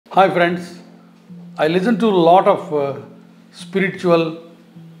Hi friends, I listen to a lot of spiritual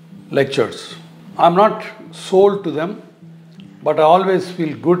lectures. I'm not sold to them, but I always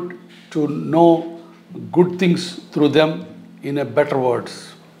feel good to know good things through them in a better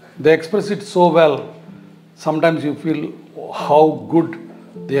words. They express it so well, sometimes you feel how good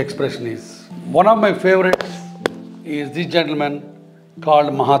the expression is. One of my favorites is this gentleman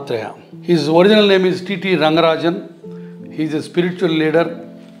called Mahatria. His original name is T.T. Rangarajan. He is a spiritual leader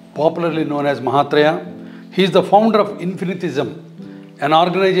popularly known as Mahatria. He is the founder of Infinitism, an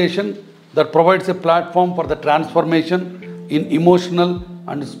organization that provides a platform for the transformation in emotional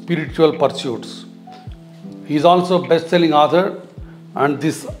and spiritual pursuits. He is also a best-selling author, and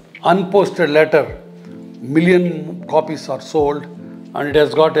this Unposted letter, million copies are sold, and it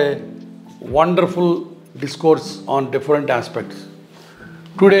has got a wonderful discourse on different aspects.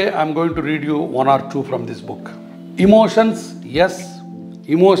 Today I am going to read you one or two from this book. Emotions, yes.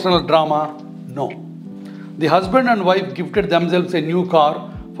 Emotional drama, no. The husband and wife gifted themselves a new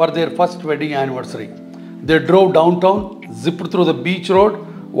car for their first wedding anniversary. They drove downtown, zipped through the beach road,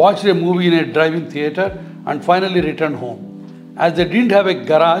 watched a movie in a drive-in theater, and finally returned home. As they didn't have a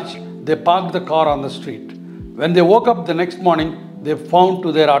garage, they parked the car on the street. When they woke up the next morning, they found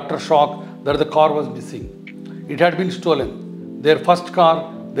to their utter shock that the car was missing. It had been stolen. Their first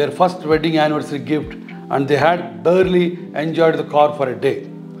car, their first wedding anniversary gift, and they had barely enjoyed the car for a day.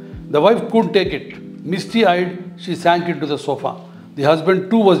 The wife couldn't take it. Misty-eyed, she sank into the sofa. The husband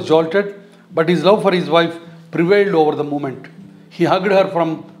too was jolted, but his love for his wife prevailed over the moment. He hugged her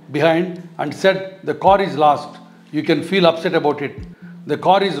from behind and said, "The car is lost. You can feel upset about it. The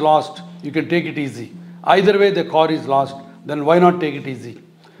car is lost. You can take it easy. Either way, the car is lost. Then why not take it easy?"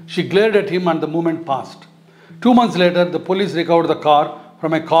 She glared at him and the moment passed. 2 months later, the police recovered the car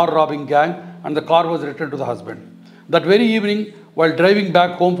from a car robbing gang and the car was returned to the husband. That very evening, while driving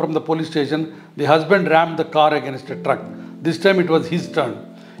back home from the police station, the husband rammed the car against a truck. This time it was his turn.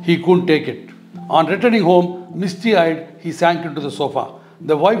 He couldn't take it. On returning home, misty-eyed, he sank into the sofa.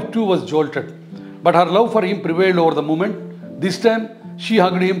 The wife too was jolted, but her love for him prevailed over the moment. This time, she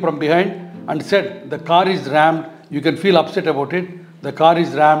hugged him from behind and said, "The car is rammed. You can feel upset about it. The car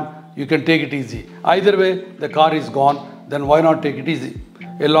is rammed. You can take it easy. Either way, the car is gone. Then why not take it easy?"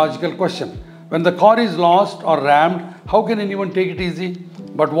 A logical question. When the car is lost or rammed, how can anyone take it easy?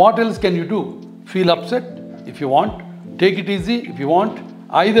 But what else can you do? Feel upset if you want. Take it easy if you want.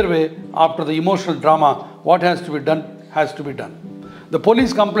 Either way, after the emotional drama, what has to be done has to be done. The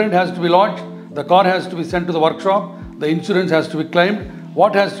police complaint has to be lodged. The car has to be sent to the workshop. The insurance has to be claimed.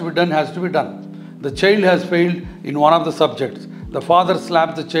 What has to be done has to be done. The child has failed in one of the subjects. The father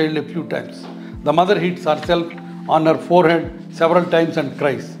slaps the child a few times. The mother hits herself on her forehead several times and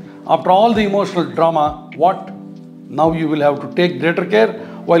cries. After all the emotional drama, what? Now you will have to take greater care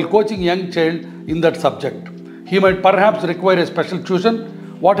while coaching young child in that subject. He might perhaps require a special tuition.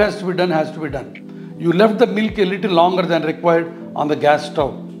 What has to be done has to be done. You left the milk a little longer than required on the gas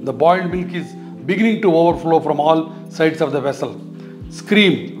stove. The boiled milk is beginning to overflow from all sides of the vessel.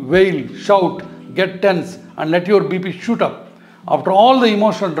 Scream, wail, shout, get tense and let your BP shoot up. After all the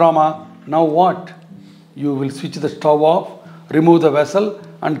emotional drama, now what? You will switch the stove off, remove the vessel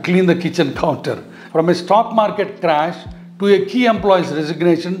and clean the kitchen counter. From a stock market crash to a key employee's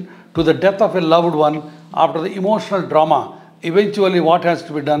resignation to the death of a loved one, after the emotional drama, eventually what has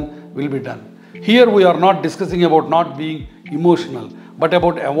to be done will be done. Here we are not discussing about not being emotional, but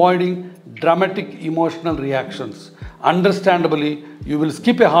about avoiding dramatic emotional reactions. Understandably, you will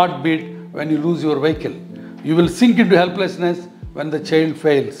skip a heartbeat when you lose your vehicle. You will sink into helplessness when the child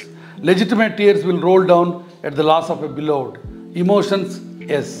fails. Legitimate tears will roll down at the loss of a beloved. Emotions,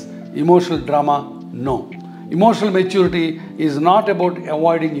 yes. Emotional drama, no. Emotional maturity is not about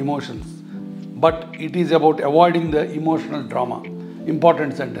avoiding emotions, but it is about avoiding the emotional drama.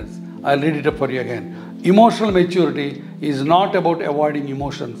 Important sentence. I'll read it up for you again. Emotional maturity is not about avoiding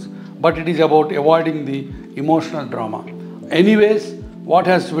emotions, but it is about avoiding the emotional drama. Anyways, what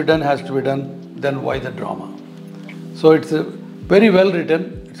has to be done has to be done, then why the drama? So it's very well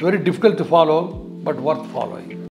written. It's very difficult to follow, but worth following.